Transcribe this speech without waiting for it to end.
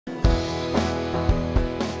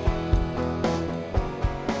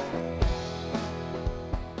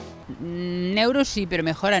Neuro sí, pero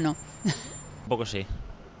mejora no. Un poco sí.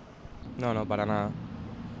 No, para nada.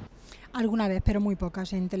 Alguna vez, pero muy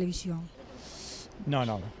pocas en televisión. No,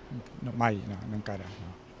 mai, no encara.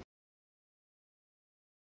 No.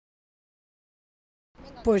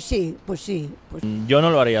 Pues sí. Yo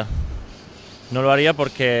no lo haría. No lo haría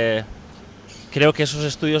porque creo que esos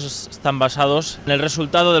estudios están basados en el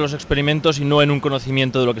resultado de los experimentos y no en un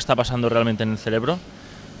conocimiento de lo que está pasando realmente en el cerebro.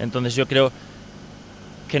 Entonces yo creo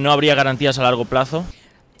que no habría garantías a largo plazo.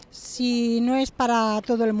 Si no es para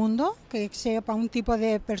todo el mundo, que sea para un tipo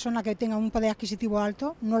de persona que tenga un poder adquisitivo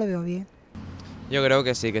alto, no lo veo bien. Yo creo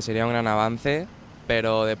que sí, que sería un gran avance,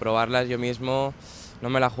 pero de probarlas yo mismo no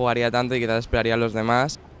me la jugaría tanto y quizás esperaría a los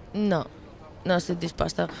demás. No estic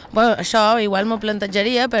disposta. Bueno, això igual m'ho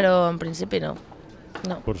plantejaria, però en principi no.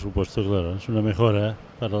 Por supuesto, claro, es una mejora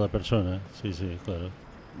para la persona, sí, claro.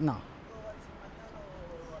 No.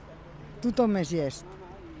 Tothom és llest.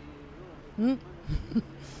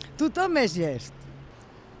 Tothom és llest.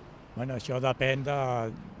 Bueno, això depèn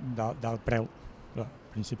del preu,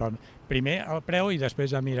 principalment. Primer el preu i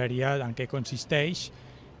després ja miraria en què consisteix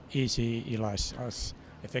i els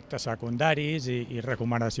efectes secundaris i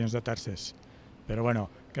recomanacions de tercers. Però bueno,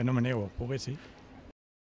 que no me nego, poder sí.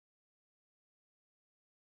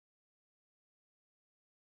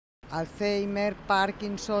 Alzheimer,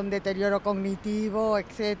 Parkinson, deterioro cognitivo,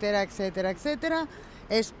 etcétera,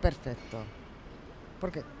 és perfecto.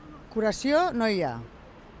 Perquè curació no hi ha,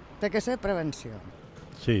 té que ser prevenció.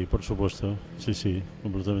 Sí, por supuesto, sí,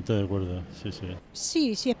 completamente de acuerdo, sí.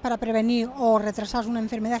 Sí, si es para prevenir o retrasar una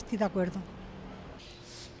enfermedad, estoy de acuerdo.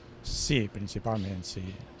 Sí, principalment, sí.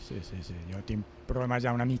 Jo tinc problemes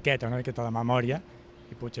ja una miqueta de memòria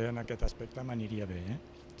i potser en aquest aspecte m'aniria bé,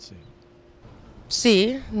 Sí.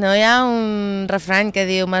 Sí, no hi ha un refrany que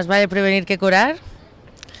diu más vale prevenir que curar?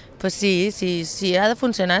 Pues sí, ha de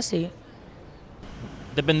funcionar, sí.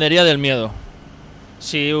 Dependería del miedo.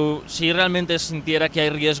 Si realmente sintiera que hay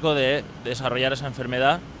riesgo de desarrollar esa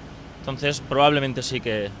enfermedad, entonces probablemente sí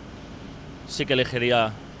que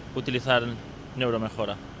elegiría utilizar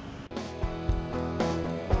Neuromejora.